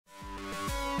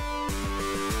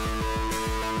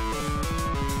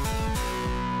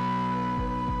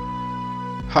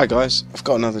Hi guys, I've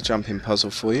got another jumping puzzle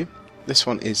for you. This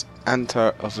one is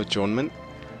Antre of Adjournment,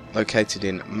 located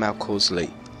in Malchor's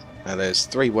Leap. Now there's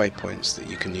 3 waypoints that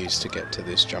you can use to get to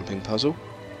this jumping puzzle.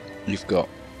 You've got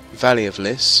Valley of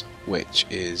Liss, which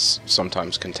is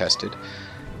sometimes contested.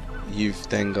 You've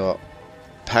then got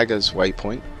Paga's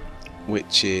waypoint,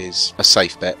 which is a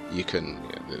safe bet.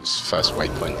 It's first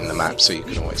waypoint in the map, so you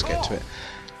can always get to it.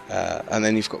 And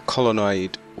then you've got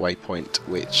Colonnade waypoint,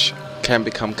 which can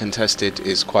become contested,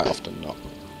 is quite often not.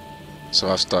 So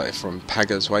I've started from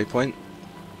Paga's waypoint.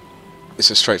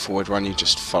 It's a straightforward run, you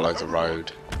just follow the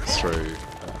road through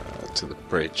to the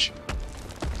bridge.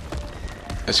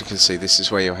 As you can see, this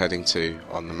is where you're heading to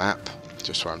on the map,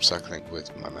 just where I'm circling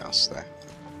with my mouse there.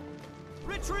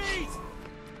 Retreat!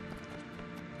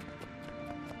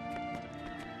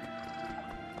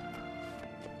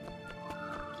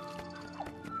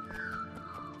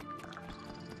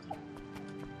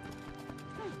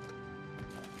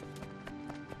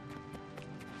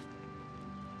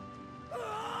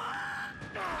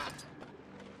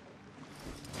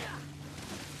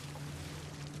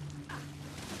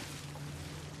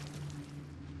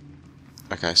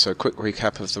 Okay, so a quick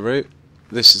recap of the route.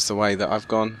 This is the way that I've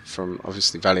gone. From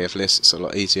obviously Valley of Liss, it's a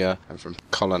lot easier, and from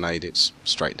Colonnade it's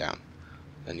straight down.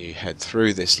 And you head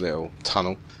through this little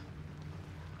tunnel,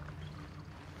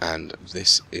 and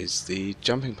this is the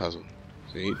jumping puzzle.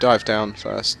 So you dive down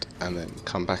first, and then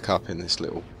come back up in this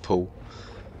little pool.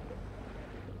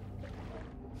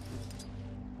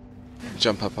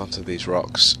 Jump up onto these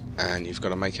rocks, and you've got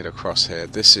to make it across here.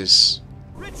 This is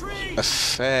a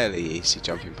fairly easy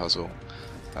jumping puzzle.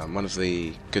 One of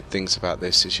the good things about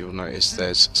this is you'll notice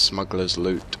there's smuggler's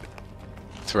loot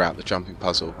throughout the jumping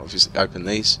puzzle. Obviously open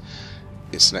these,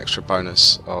 it's an extra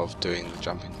bonus of doing the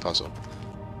jumping puzzle.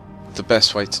 The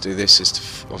best way to do this is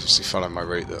to obviously follow my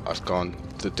route that I've gone.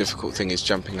 The difficult thing is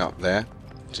jumping up there.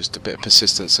 Just a bit of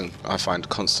persistence, and I find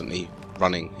constantly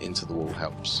running into the wall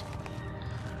helps.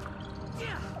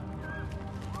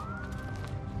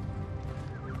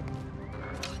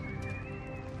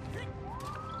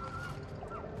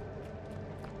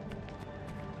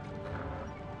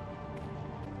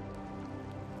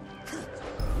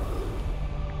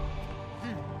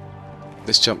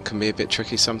 This jump can be a bit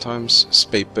tricky sometimes.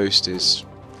 Speed boost is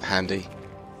handy,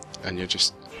 and you're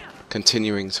just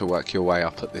continuing to work your way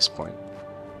up at this point.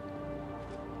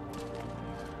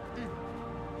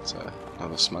 So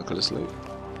another smuggler's loot.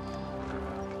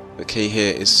 The key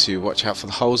here is to watch out for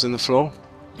the holes in the floor.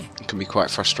 It can be quite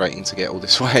frustrating to get all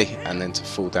this way and then to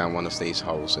fall down one of these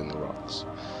holes in the rocks.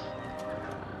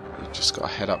 You've just got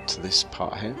to head up to this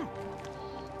part here.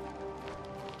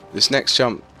 This next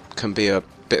jump can be a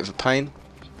bit of a pain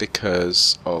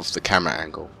because of the camera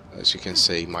angle. As you can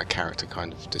see, my character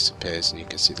kind of disappears and you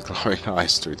can see the glowing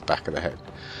eyes through the back of the head.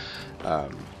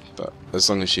 But as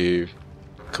long as you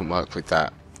can work with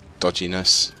that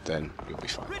dodginess, then you'll be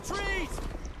fine.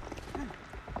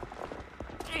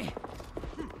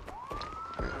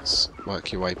 Let's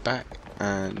work your way back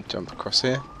and jump across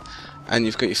here, and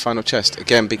you've got your final chest.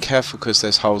 Again, be careful because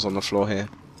there's holes on the floor here,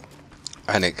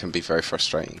 and it can be very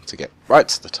frustrating to get right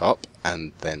to the top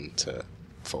and then to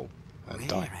fall and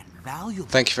die.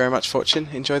 Thank you very much for watching.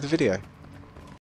 Enjoy the video.